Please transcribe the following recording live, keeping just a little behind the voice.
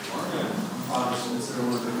consider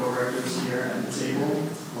one of the co-directors here at the table.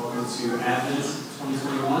 Welcome to Advent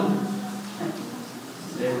 2021.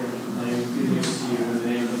 Today we're going to proclaim good news to you in the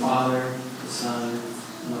name of the Father, the Son,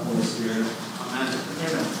 and the Holy Spirit. Amen.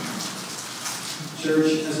 Amen.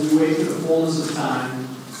 Church, as we wait for the fullness of time,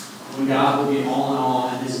 when God will be all in all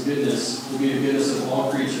and His goodness will be the goodness of all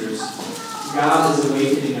creatures, God is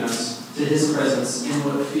awakening us to His presence in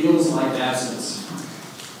what feels like absence.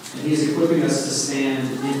 And He is equipping us to stand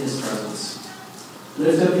in His presence.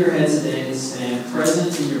 Lift up your head today and stand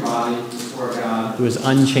present in your body before God, who is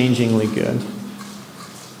unchangingly good.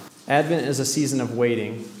 Advent is a season of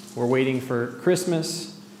waiting. We're waiting for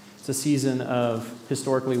Christmas. It's a season of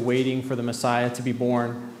historically waiting for the Messiah to be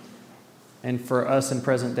born. And for us in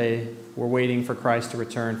present day, we're waiting for Christ to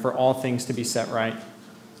return, for all things to be set right.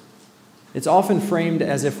 It's often framed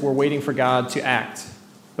as if we're waiting for God to act.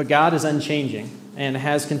 But God is unchanging and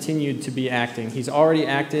has continued to be acting. He's already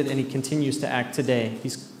acted and He continues to act today.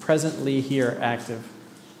 He's presently here active.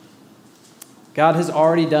 God has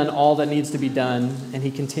already done all that needs to be done, and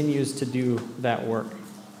He continues to do that work.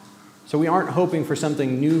 So we aren't hoping for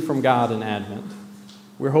something new from God in Advent.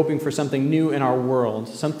 We're hoping for something new in our world,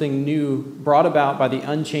 something new brought about by the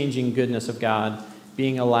unchanging goodness of God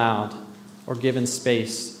being allowed or given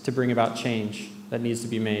space to bring about change that needs to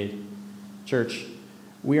be made. Church,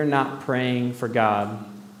 we are not praying for God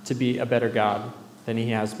to be a better God than He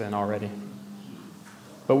has been already.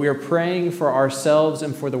 But we are praying for ourselves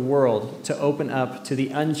and for the world to open up to the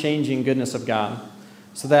unchanging goodness of God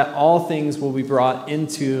so that all things will be brought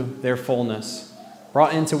into their fullness,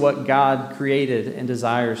 brought into what God created and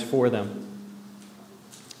desires for them.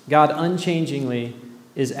 God unchangingly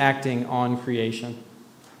is acting on creation.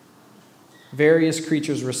 Various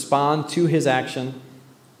creatures respond to His action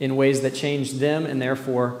in ways that change them and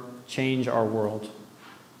therefore change our world.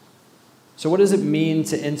 So what does it mean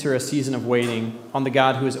to enter a season of waiting on the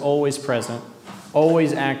God who is always present,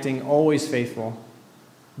 always acting, always faithful?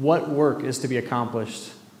 What work is to be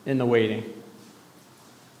accomplished in the waiting?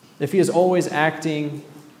 If He is always acting,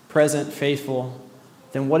 present, faithful,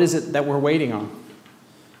 then what is it that we're waiting on?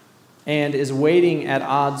 And is waiting at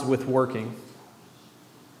odds with working?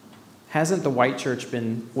 Hasn't the white church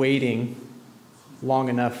been waiting long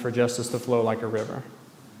enough for justice to flow like a river?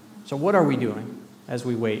 So what are we doing as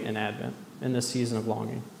we wait in Advent, in this season of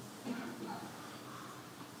longing?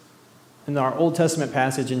 In our Old Testament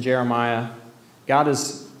passage in Jeremiah, God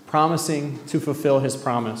is promising to fulfill His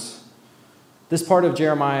promise. This part of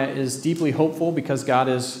Jeremiah is deeply hopeful because God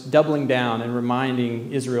is doubling down and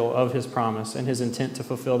reminding Israel of His promise and His intent to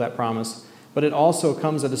fulfill that promise. But it also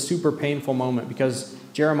comes at a super painful moment because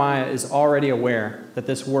Jeremiah is already aware that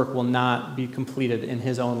this work will not be completed in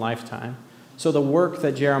his own lifetime. So the work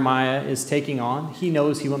that Jeremiah is taking on, he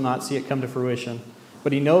knows he will not see it come to fruition.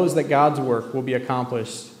 But he knows that God's work will be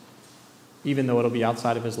accomplished even though it'll be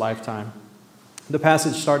outside of his lifetime. The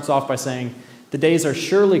passage starts off by saying, "The days are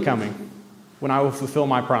surely coming when I will fulfill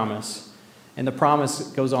my promise." And the promise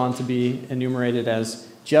goes on to be enumerated as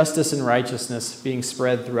justice and righteousness being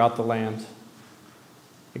spread throughout the land.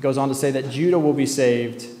 It goes on to say that Judah will be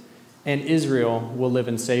saved and Israel will live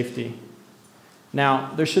in safety.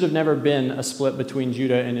 Now, there should have never been a split between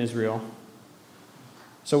Judah and Israel.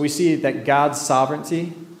 So we see that God's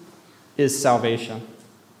sovereignty is salvation.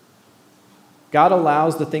 God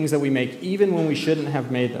allows the things that we make, even when we shouldn't have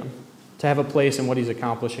made them, to have a place in what He's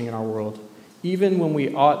accomplishing in our world. Even when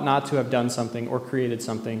we ought not to have done something or created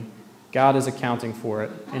something, God is accounting for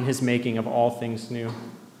it in His making of all things new.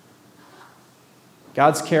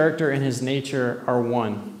 God's character and His nature are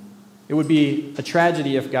one. It would be a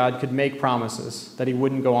tragedy if God could make promises that He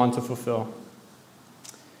wouldn't go on to fulfill.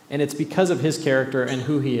 And it's because of His character and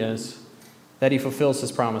who He is that He fulfills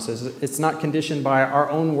His promises. It's not conditioned by our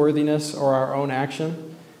own worthiness or our own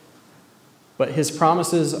action, but His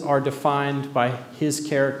promises are defined by His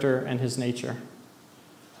character and His nature.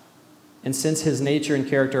 And since His nature and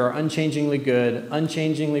character are unchangingly good,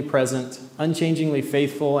 unchangingly present, unchangingly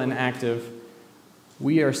faithful and active,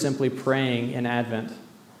 we are simply praying in Advent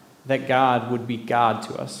that God would be God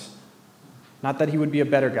to us. Not that He would be a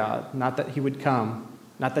better God, not that He would come,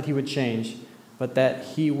 not that He would change, but that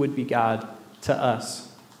He would be God to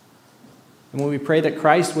us. And when we pray that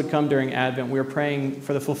Christ would come during Advent, we're praying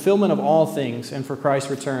for the fulfillment of all things and for Christ's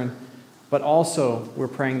return, but also we're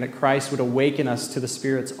praying that Christ would awaken us to the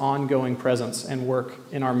Spirit's ongoing presence and work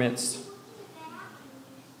in our midst.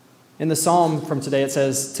 In the psalm from today, it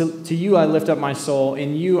says, To you I lift up my soul,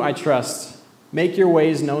 in you I trust. Make your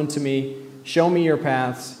ways known to me, show me your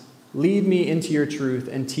paths, lead me into your truth,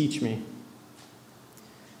 and teach me.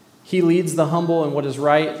 He leads the humble in what is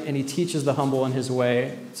right, and he teaches the humble in his way.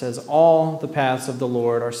 It says, all the paths of the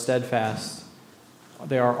Lord are steadfast.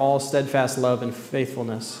 They are all steadfast love and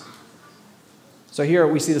faithfulness. So here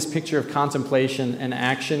we see this picture of contemplation and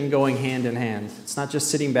action going hand in hand. It's not just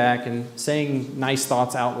sitting back and saying nice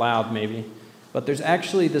thoughts out loud, maybe, but there's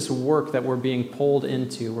actually this work that we're being pulled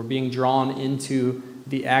into. We're being drawn into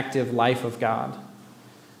the active life of God.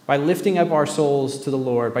 By lifting up our souls to the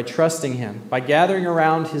Lord, by trusting him, by gathering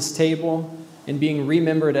around his table and being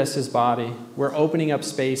remembered as his body, we're opening up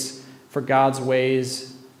space for God's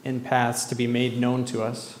ways and paths to be made known to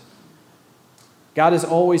us. God is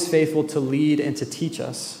always faithful to lead and to teach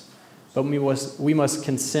us, but we must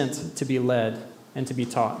consent to be led and to be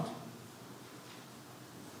taught.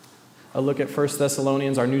 A look at 1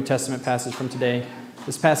 Thessalonians, our New Testament passage from today.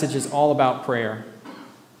 This passage is all about prayer.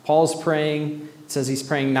 Paul's praying. It says he's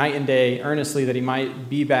praying night and day earnestly that he might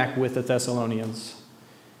be back with the Thessalonians.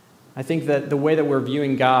 I think that the way that we're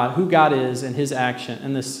viewing God, who God is and his action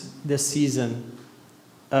in this season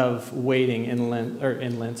of waiting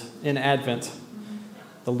in Advent,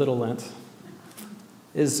 the little Lent,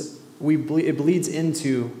 is it bleeds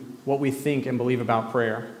into what we think and believe about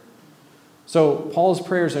prayer. So Paul's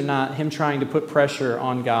prayers are not him trying to put pressure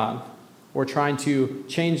on God or trying to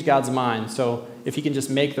change God's mind. So if he can just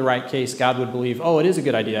make the right case, God would believe, oh, it is a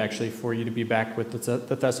good idea actually for you to be back with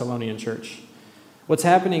the Thessalonian church. What's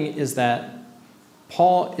happening is that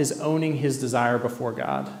Paul is owning his desire before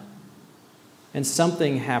God. And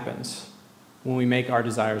something happens when we make our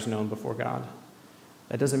desires known before God.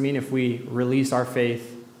 That doesn't mean if we release our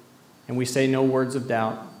faith and we say no words of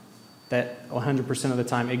doubt that 100% of the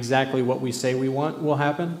time exactly what we say we want will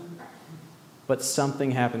happen, but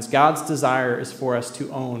something happens. God's desire is for us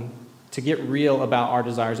to own, to get real about our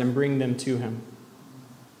desires and bring them to him.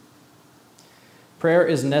 Prayer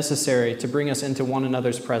is necessary to bring us into one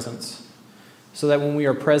another's presence so that when we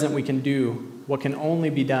are present, we can do what can only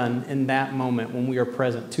be done in that moment when we are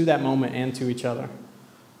present, to that moment and to each other.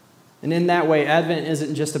 And in that way, Advent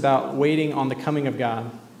isn't just about waiting on the coming of God,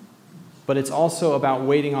 but it's also about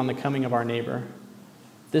waiting on the coming of our neighbor.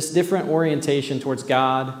 This different orientation towards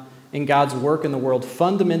God and God's work in the world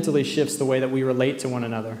fundamentally shifts the way that we relate to one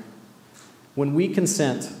another. When we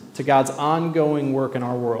consent to God's ongoing work in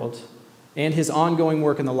our world and his ongoing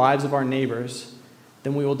work in the lives of our neighbors,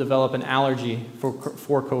 then we will develop an allergy for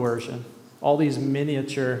coercion. All these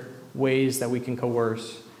miniature ways that we can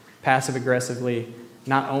coerce, passive-aggressively,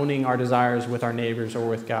 not owning our desires with our neighbors or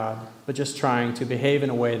with God, but just trying to behave in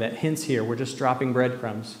a way that hints here, we're just dropping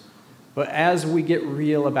breadcrumbs. But as we get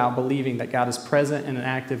real about believing that God is present and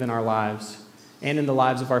active in our lives and in the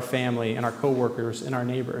lives of our family and our coworkers and our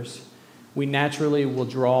neighbors, we naturally will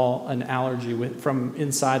draw an allergy from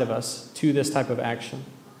inside of us to this type of action.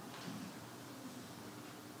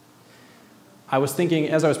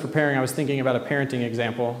 As I was preparing, I was thinking about a parenting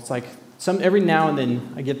example. It's like every now and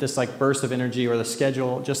then I get this like burst of energy or the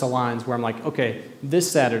schedule just aligns where I'm like, okay, this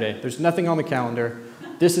Saturday, there's nothing on the calendar.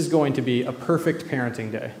 This is going to be a perfect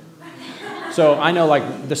parenting day. So I know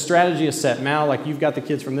like the strategy is set. Mal, like you've got the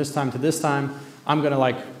kids from this time to this time. I'm going to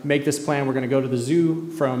like make this plan. We're going to go to the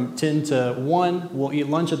zoo from 10 to 1. We'll eat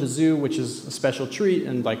lunch at the zoo, which is a special treat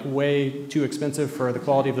and like way too expensive for the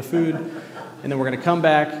quality of the food. And then we're going to come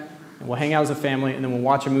back and we'll hang out as a family and then we'll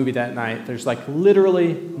watch a movie that night. There's like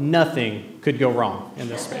literally nothing could go wrong in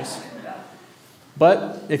this space.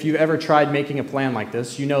 But if you've ever tried making a plan like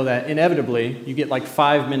this, you know that inevitably you get like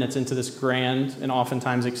 5 minutes into this grand and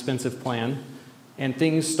oftentimes expensive plan and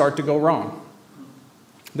things start to go wrong.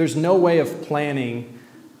 There's no way of planning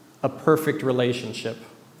a perfect relationship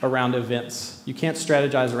around events. You can't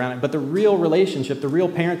strategize around it. But the real relationship, the real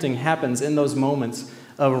parenting happens in those moments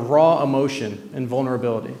of raw emotion and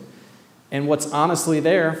vulnerability. And what's honestly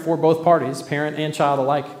there for both parties, parent and child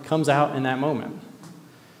alike, comes out in that moment.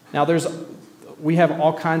 Now, we have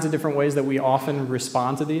all kinds of different ways that we often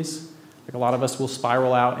respond to these. Like a lot of us will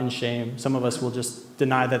spiral out in shame. Some of us will just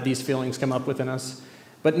deny that these feelings come up within us.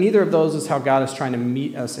 But neither of those is how God is trying to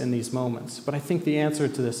meet us in these moments. But I think the answer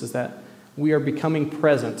to this is that we are becoming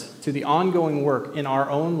present to the ongoing work in our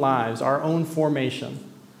own lives, our own formation,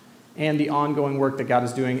 and the ongoing work that God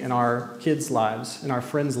is doing in our kids' lives, in our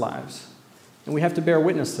friends' lives. And we have to bear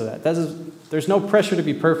witness to that. There's no pressure to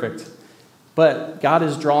be perfect, but God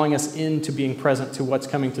is drawing us into being present to what's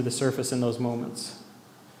coming to the surface in those moments.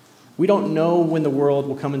 We don't know when the world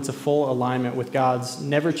will come into full alignment with God's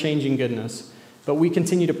never-changing goodness, but we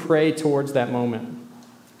continue to pray towards that moment.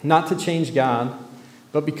 Not to change God,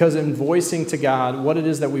 but because in voicing to God what it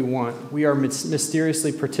is that we want, we are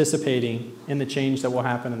mysteriously participating in the change that will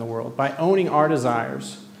happen in the world. By owning our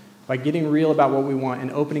desires, by getting real about what we want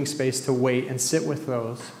and opening space to wait and sit with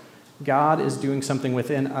those, God is doing something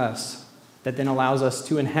within us that then allows us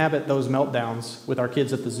to inhabit those meltdowns with our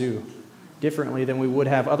kids at the zoo differently than we would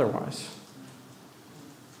have otherwise.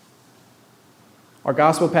 Our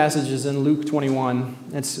gospel passage is in Luke 21.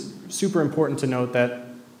 It's super important to note that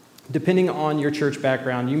depending on your church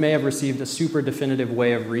background, you may have received a super definitive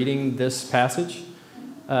way of reading this passage.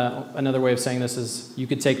 Another way of saying this is you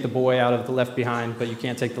could take the boy out of the Left Behind, but you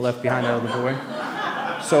can't take the Left Behind out of the boy.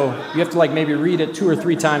 So you have to maybe read it 2 or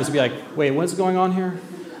 3 times to be like, wait, what's going on here?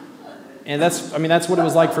 And that's what it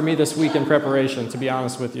was like for me this week in preparation, to be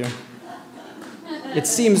honest with you. It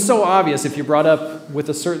seems so obvious if you're brought up with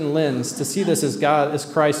a certain lens to see this as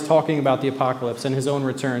Christ talking about the apocalypse and his own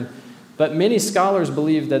return. But many scholars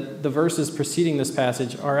believe that the verses preceding this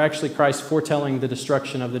passage are actually Christ foretelling the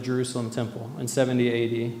destruction of the Jerusalem temple in 70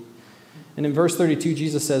 AD. And in verse 32,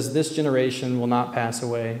 Jesus says, "This generation will not pass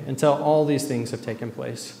away until all these things have taken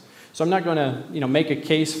place." So I'm not going to, make a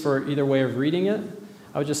case for either way of reading it.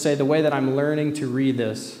 I would just say the way that I'm learning to read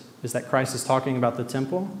this is that Christ is talking about the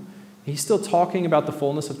temple. He's still talking about the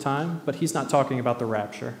fullness of time, but he's not talking about the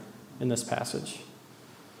rapture in this passage.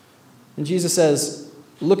 And Jesus says,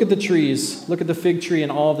 look at the trees, look at the fig tree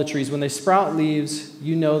and all of the trees. When they sprout leaves,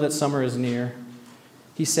 you know that summer is near.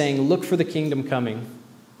 He's saying, look for the kingdom coming,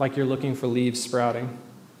 like you're looking for leaves sprouting.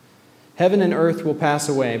 Heaven and earth will pass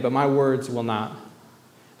away, but my words will not.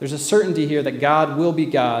 There's a certainty here that God will be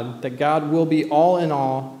God, that God will be all in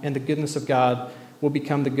all, and the goodness of God will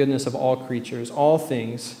become the goodness of all creatures. All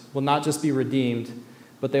things will not just be redeemed,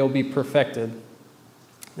 but they will be perfected.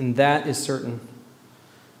 And that is certain.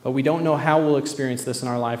 But we don't know how we'll experience this in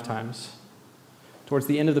our lifetimes. Towards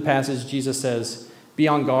the end of the passage, Jesus says, be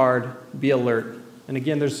on guard, be alert. And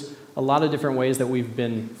again, there's a lot of different ways that we've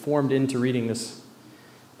been formed into reading this.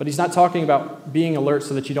 But he's not talking about being alert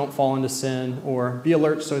so that you don't fall into sin, or be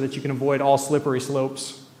alert so that you can avoid all slippery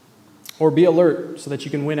slopes, or be alert so that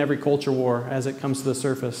you can win every culture war as it comes to the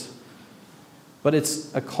surface. But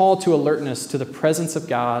it's a call to alertness to the presence of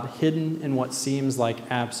God hidden in what seems like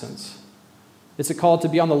absence. It's a call to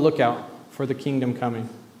be on the lookout for the kingdom coming.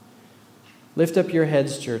 Lift up your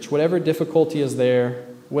heads, church. Whatever difficulty is there,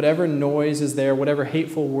 whatever noise is there, whatever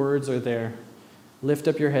hateful words are there, lift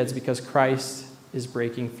up your heads because Christ is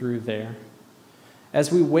breaking through there.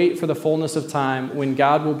 As we wait for the fullness of time, when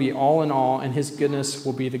God will be all in all and his goodness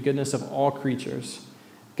will be the goodness of all creatures,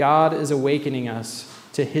 God is awakening us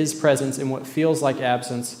to his presence in what feels like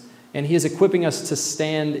absence, and he is equipping us to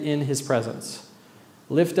stand in his presence.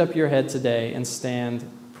 Lift up your head today and stand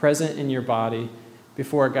present in your body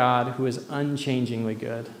before a God who is unchangingly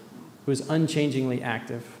good, who is unchangingly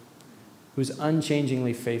active, who is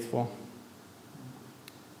unchangingly faithful.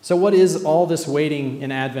 So what is all this waiting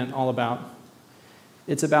in Advent all about?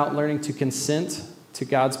 It's about learning to consent to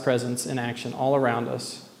God's presence in action all around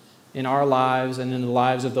us, in our lives and in the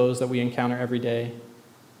lives of those that we encounter every day.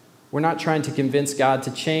 We're not trying to convince God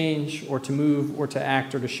to change or to move or to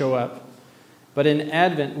act or to show up. But in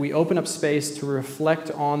Advent, we open up space to reflect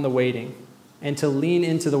on the waiting and to lean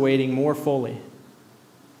into the waiting more fully.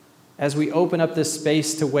 As we open up this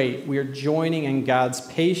space to wait, we are joining in God's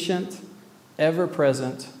patient,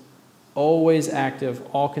 ever-present, always active,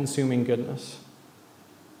 all-consuming goodness.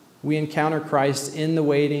 We encounter Christ in the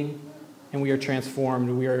waiting, and we are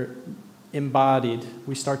transformed. We are embodied.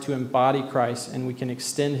 We start to embody Christ, and we can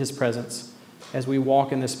extend his presence as we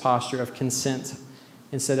walk in this posture of consent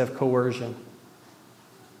instead of coercion.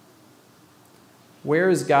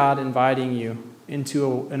 Where is God inviting you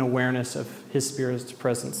into an awareness of his Spirit's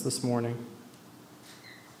presence this morning?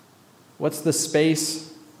 What's the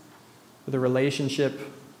space, or the relationship,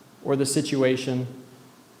 or the situation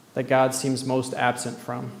that God seems most absent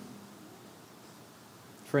from?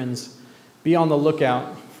 Friends, be on the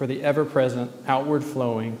lookout for the ever-present,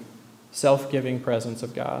 outward-flowing, self-giving presence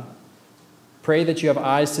of God. Pray that you have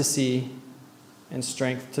eyes to see and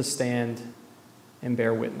strength to stand and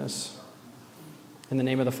bear witness. In the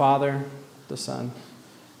name of the Father, the Son,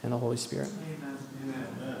 and the Holy Spirit. Amen.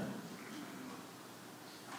 Amen.